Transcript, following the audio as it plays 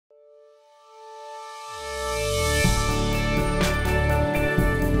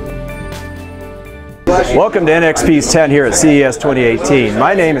Welcome to NXP's 10 here at CES 2018.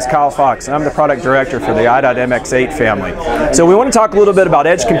 My name is Kyle Fox and I'm the product director for the i.MX8 family. So we want to talk a little bit about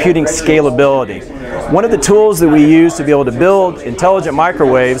edge computing scalability. One of the tools that we use to be able to build intelligent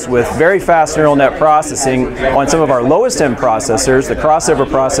microwaves with very fast neural net processing on some of our lowest end processors, the crossover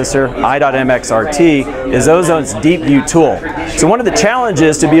processor i.MX-RT, is Ozone's Deep View tool. So one of the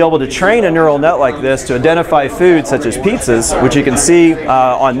challenges to be able to train a neural net like this to identify foods such as pizzas, which you can see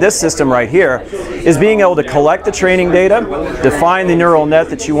on this system right here, is being able to collect the training data, define the neural net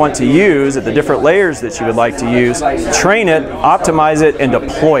that you want to use at the different layers that you would like to use, train it, optimize it, and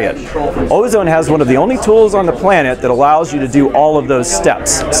deploy it. Ozone has one of the only tools on the planet that allows you to do all of those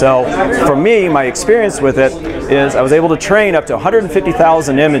steps. So for me, my experience with it is I was able to train up to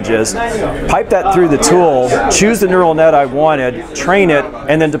 150,000 images, pipe that through the tool, choose the neural net I wanted, train it,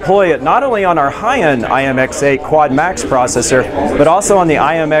 and then deploy it not only on our high-end i.MX8 Quad Max processor, but also on the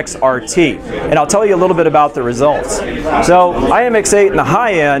i.MX-RT. And I'll tell you a little bit about the results. So i.MX8 in the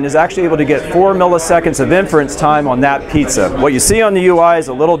high end is actually able to get 4 milliseconds of inference time on that pizza. What you see on the UI is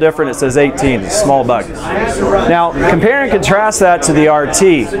a little different. It says 18, small bug. Now compare and contrast that to the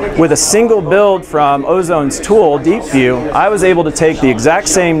RT. With a single build from Ozone's tool, Deep View, I was able to take the exact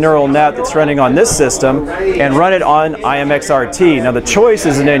same neural net that's running on this system and run it on i.MX-RT. Now the choice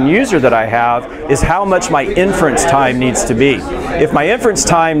as an end user that I have is how much my inference time needs to be. If my inference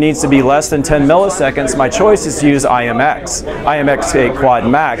time needs to be less than 10 milliseconds, my choice is to use i.MX8 Quad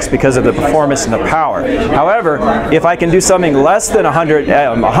Max because of the performance and the power. However, if I can do something less than 100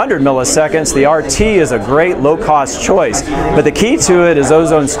 milliseconds, the RT is a great low-cost choice. But the key to it is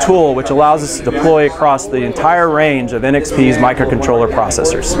Ozone's tool, which allows us to deploy across the entire range of NXP's microcontroller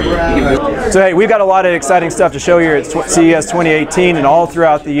processors. So hey, we've got a lot of exciting stuff to show here at CES 2018 and all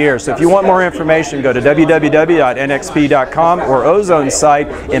throughout the year. So if you want more information, go to www.nxp.com or Ozone's site,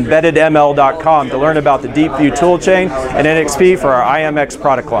 embeddedml.com, to learn about the Deep View toolchain and NXP for our i.MX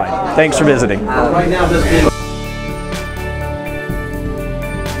product line. Thanks for visiting.